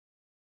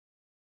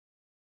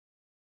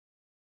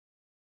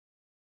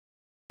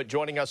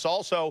Joining us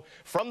also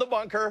from the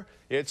bunker,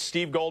 it's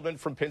Steve Goldman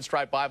from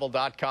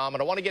PinstripeBible.com.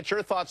 And I want to get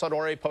your thoughts on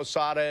Jorge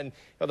Posada and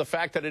the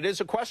fact that it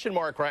is a question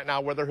mark right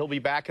now whether he'll be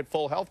back at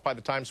full health by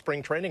the time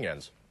spring training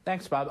ends.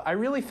 Thanks, Bob. I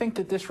really think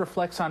that this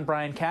reflects on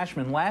Brian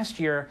Cashman. Last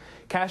year,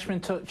 Cashman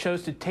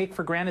chose to take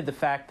for granted the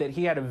fact that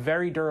he had a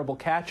very durable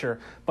catcher,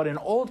 but an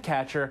old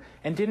catcher,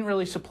 and didn't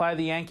really supply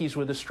the Yankees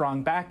with a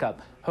strong backup.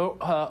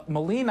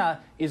 Molina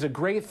is a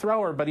great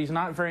thrower, but he's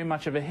not very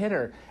much of a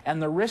hitter.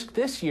 And the risk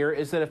this year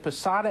is that if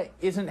Posada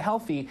isn't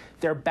healthy,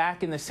 they're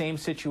back in the same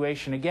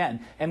situation again.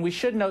 And we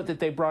should note that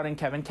they brought in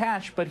Kevin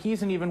Cash, but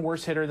he's an even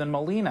worse hitter than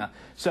Molina.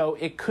 So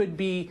it could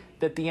be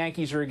that the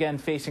Yankees are again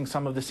facing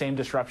some of the same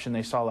disruption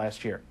they saw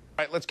last year.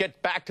 All right, let's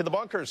get back to the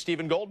bunker.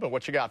 Stephen Goldman,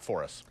 what you got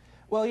for us?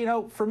 Well, you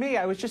know, for me,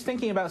 I was just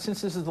thinking about,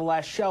 since this is the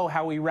last show,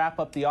 how we wrap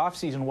up the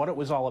offseason, what it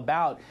was all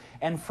about.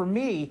 And for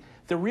me,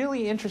 the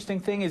really interesting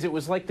thing is it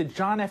was like the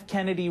John F.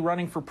 Kennedy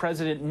running for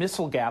president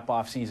missile gap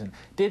offseason.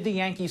 Did the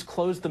Yankees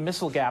close the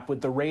missile gap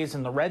with the Rays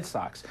and the Red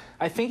Sox?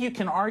 I think you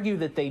can argue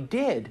that they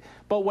did.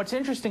 But what's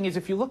interesting is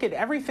if you look at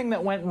everything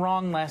that went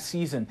wrong last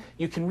season,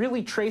 you can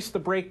really trace the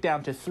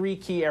breakdown to three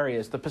key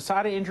areas. The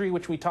Posada injury,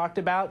 which we talked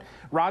about,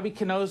 Robbie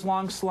Cano's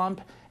long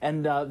slump,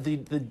 and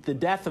the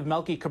death of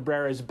Melky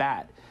Cabrera's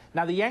bat.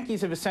 Now, the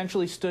Yankees have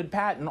essentially stood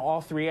pat in all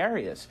three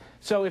areas.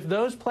 So if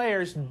those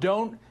players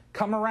don't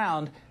come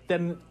around,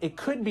 then it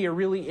could be a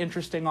really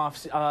interesting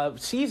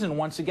season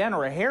once again,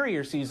 or a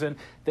hairier season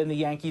than the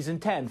Yankees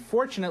intend.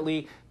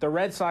 Fortunately, the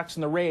Red Sox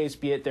and the Rays,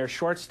 be it their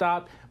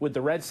shortstop with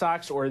the Red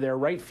Sox or their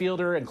right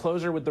fielder and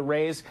closer with the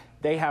Rays,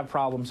 they have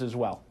problems as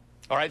well.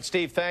 All right,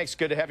 Steve, thanks.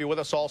 Good to have you with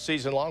us all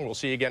season long. We'll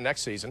see you again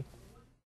next season.